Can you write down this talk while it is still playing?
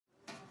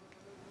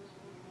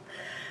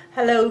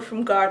Hello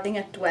from gardening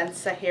at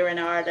Douentza here in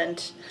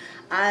Ireland,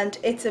 and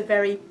it's a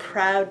very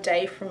proud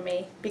day for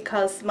me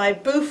because my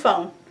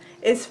Boophone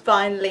is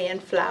finally in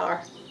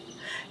flower.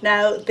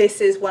 Now this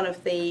is one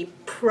of the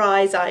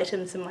prize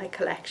items in my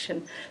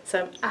collection,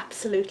 so I'm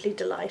absolutely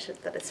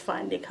delighted that it's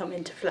finally come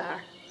into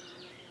flower.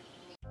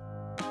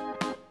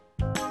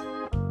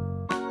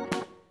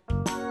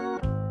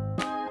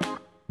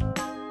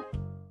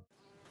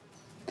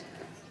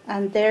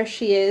 And there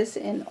she is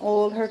in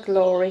all her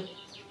glory.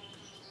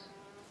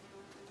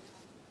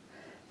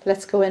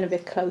 Let's go in a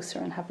bit closer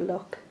and have a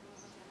look.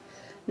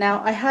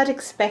 Now I had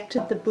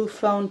expected the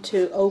Boophone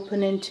to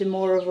open into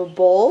more of a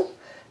ball,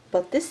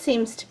 but this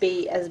seems to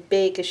be as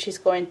big as she's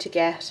going to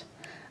get.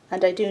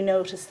 And I do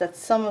notice that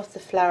some of the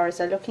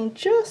flowers are looking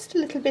just a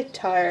little bit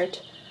tired,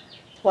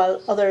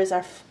 while others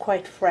are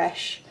quite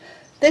fresh.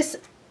 This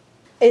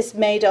is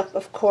made up,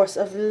 of course,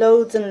 of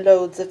loads and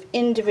loads of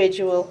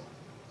individual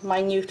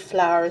minute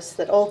flowers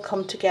that all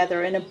come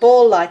together in a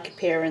ball-like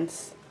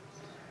appearance.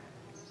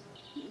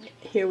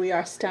 Here we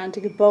are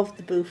standing above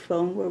the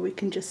Boophone where we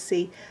can just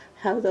see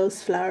how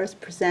those flowers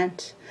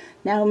present.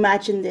 Now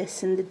imagine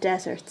this in the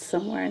desert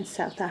somewhere in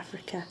South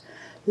Africa.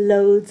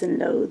 Loads and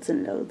loads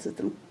and loads of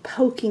them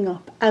poking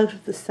up out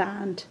of the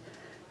sand.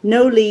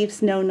 No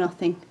leaves, no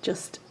nothing,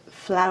 just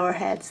flower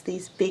heads,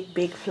 these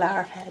big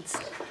flower heads.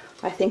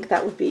 I think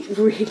that would be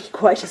really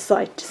quite a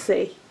sight to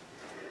see.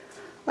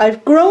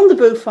 I've grown the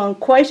Boophone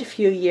quite a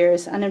few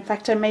years, and in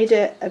fact I made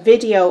a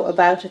video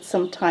about it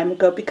some time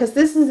ago because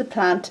this is a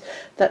plant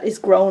that is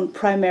grown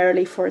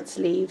primarily for its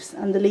leaves,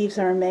 and the leaves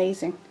are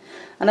amazing.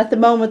 And at the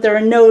moment there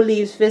are no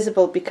leaves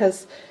visible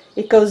because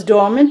it goes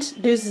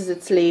dormant, loses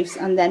its leaves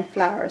and then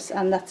flowers,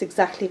 and that's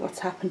exactly what's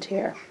happened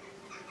here.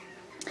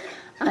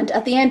 And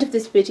at the end of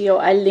this video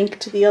I link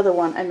to the other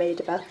one I made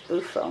about the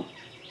Boophone.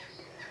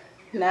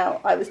 Now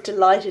I was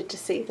delighted to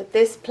see that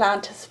this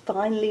plant has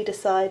finally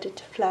decided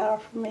to flower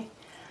for me.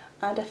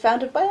 And I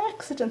found it by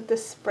accident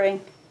this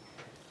spring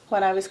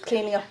when I was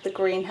cleaning up the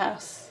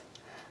greenhouse.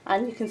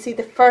 And you can see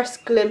the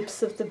first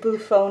glimpse of the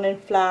Boophone in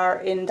flower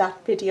in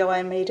that video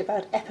I made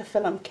about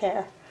epiphyllum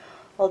care.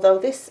 Although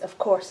this, of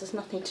course, has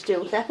nothing to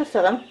do with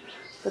epiphyllum,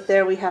 but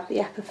there we have the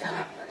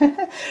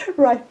epiphyllum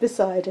right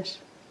beside it.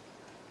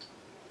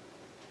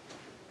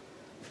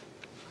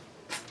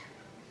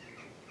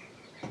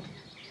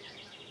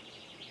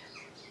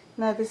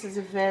 Now this is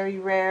a very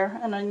rare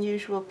and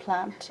unusual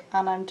plant,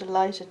 and I'm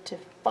delighted to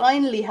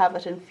finally have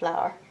it in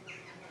flower.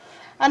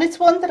 And it's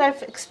one that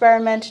I've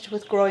experimented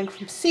with growing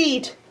from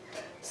seed.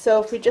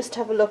 So if we just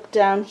have a look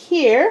down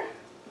here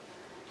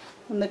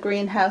on the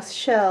greenhouse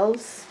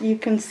shelves, you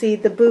can see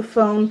the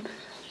Boophone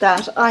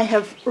that I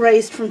have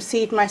raised from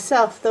seed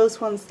myself.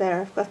 Those ones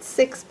there. I've got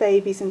 6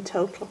 babies in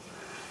total.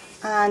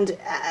 And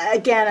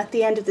again, at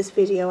the end of this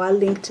video I'll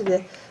link to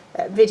the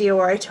video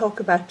where I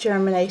talk about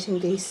germinating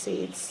these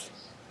seeds.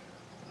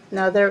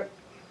 Now the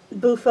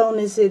Boophone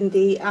is in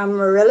the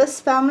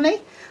Amaryllis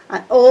family,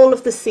 and all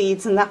of the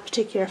seeds in that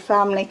particular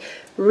family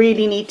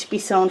really need to be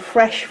sown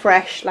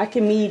fresh, like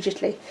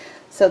immediately.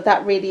 So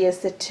that really is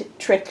the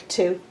trick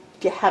to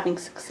having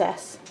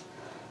success.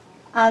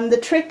 And the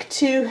trick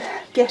to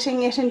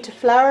getting it into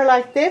flower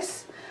like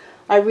this,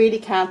 I really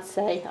can't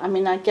say. I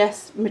mean, I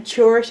guess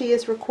maturity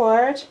is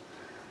required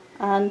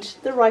and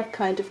the right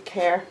kind of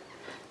care.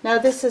 Now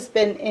this has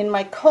been in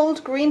my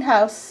cold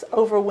greenhouse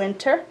over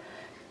winter.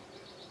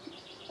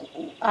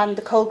 And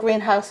the cold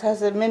greenhouse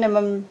has a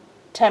minimum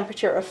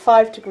temperature of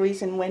 5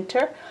 degrees in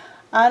winter,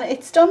 and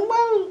it's done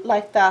well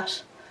like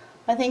that.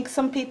 I think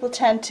some people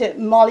tend to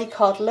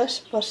mollycoddle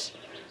it, but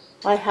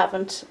I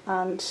haven't,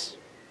 and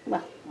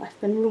well, I've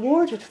been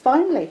rewarded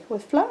finally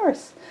with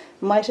flowers.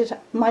 Might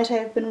I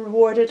have been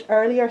rewarded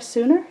earlier,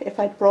 sooner, if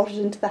I'd brought it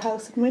into the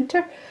house in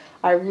winter?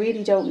 I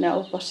really don't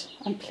know, but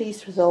I'm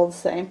pleased with all the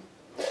same.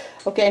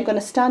 Okay, I'm going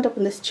to stand up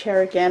in this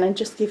chair again and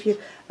just give you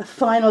a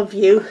final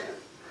view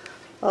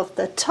of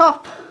the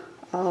top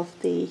of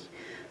the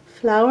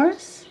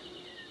flowers.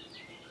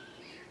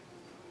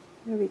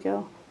 There we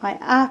go. I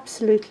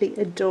absolutely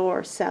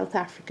adore South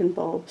African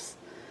bulbs.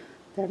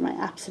 They're my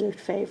absolute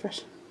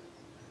favourite.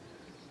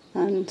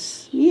 And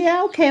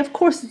yeah, okay, of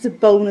course it's a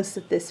bonus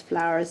that this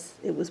flowers.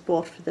 It was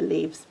bought for the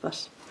leaves,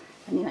 but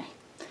anyway,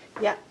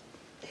 yeah,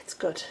 it's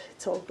good.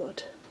 It's all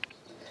good.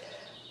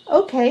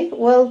 Okay,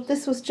 well,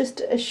 this was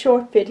just a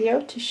short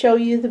video to show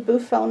you the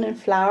Boophone in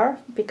flower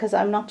because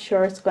I'm not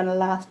sure it's going to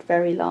last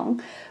very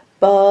long.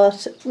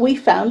 But we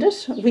found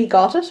it, we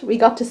got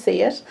to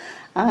see it,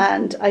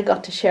 and I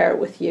got to share it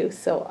with you.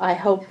 So I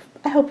hope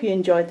you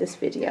enjoyed this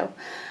video.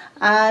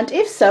 And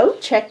if so,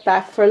 check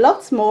back for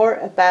lots more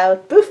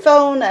about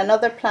Boophone and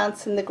other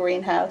plants in the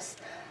greenhouse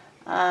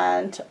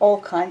and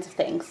all kinds of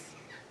things.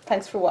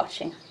 Thanks for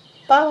watching.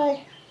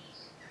 Bye.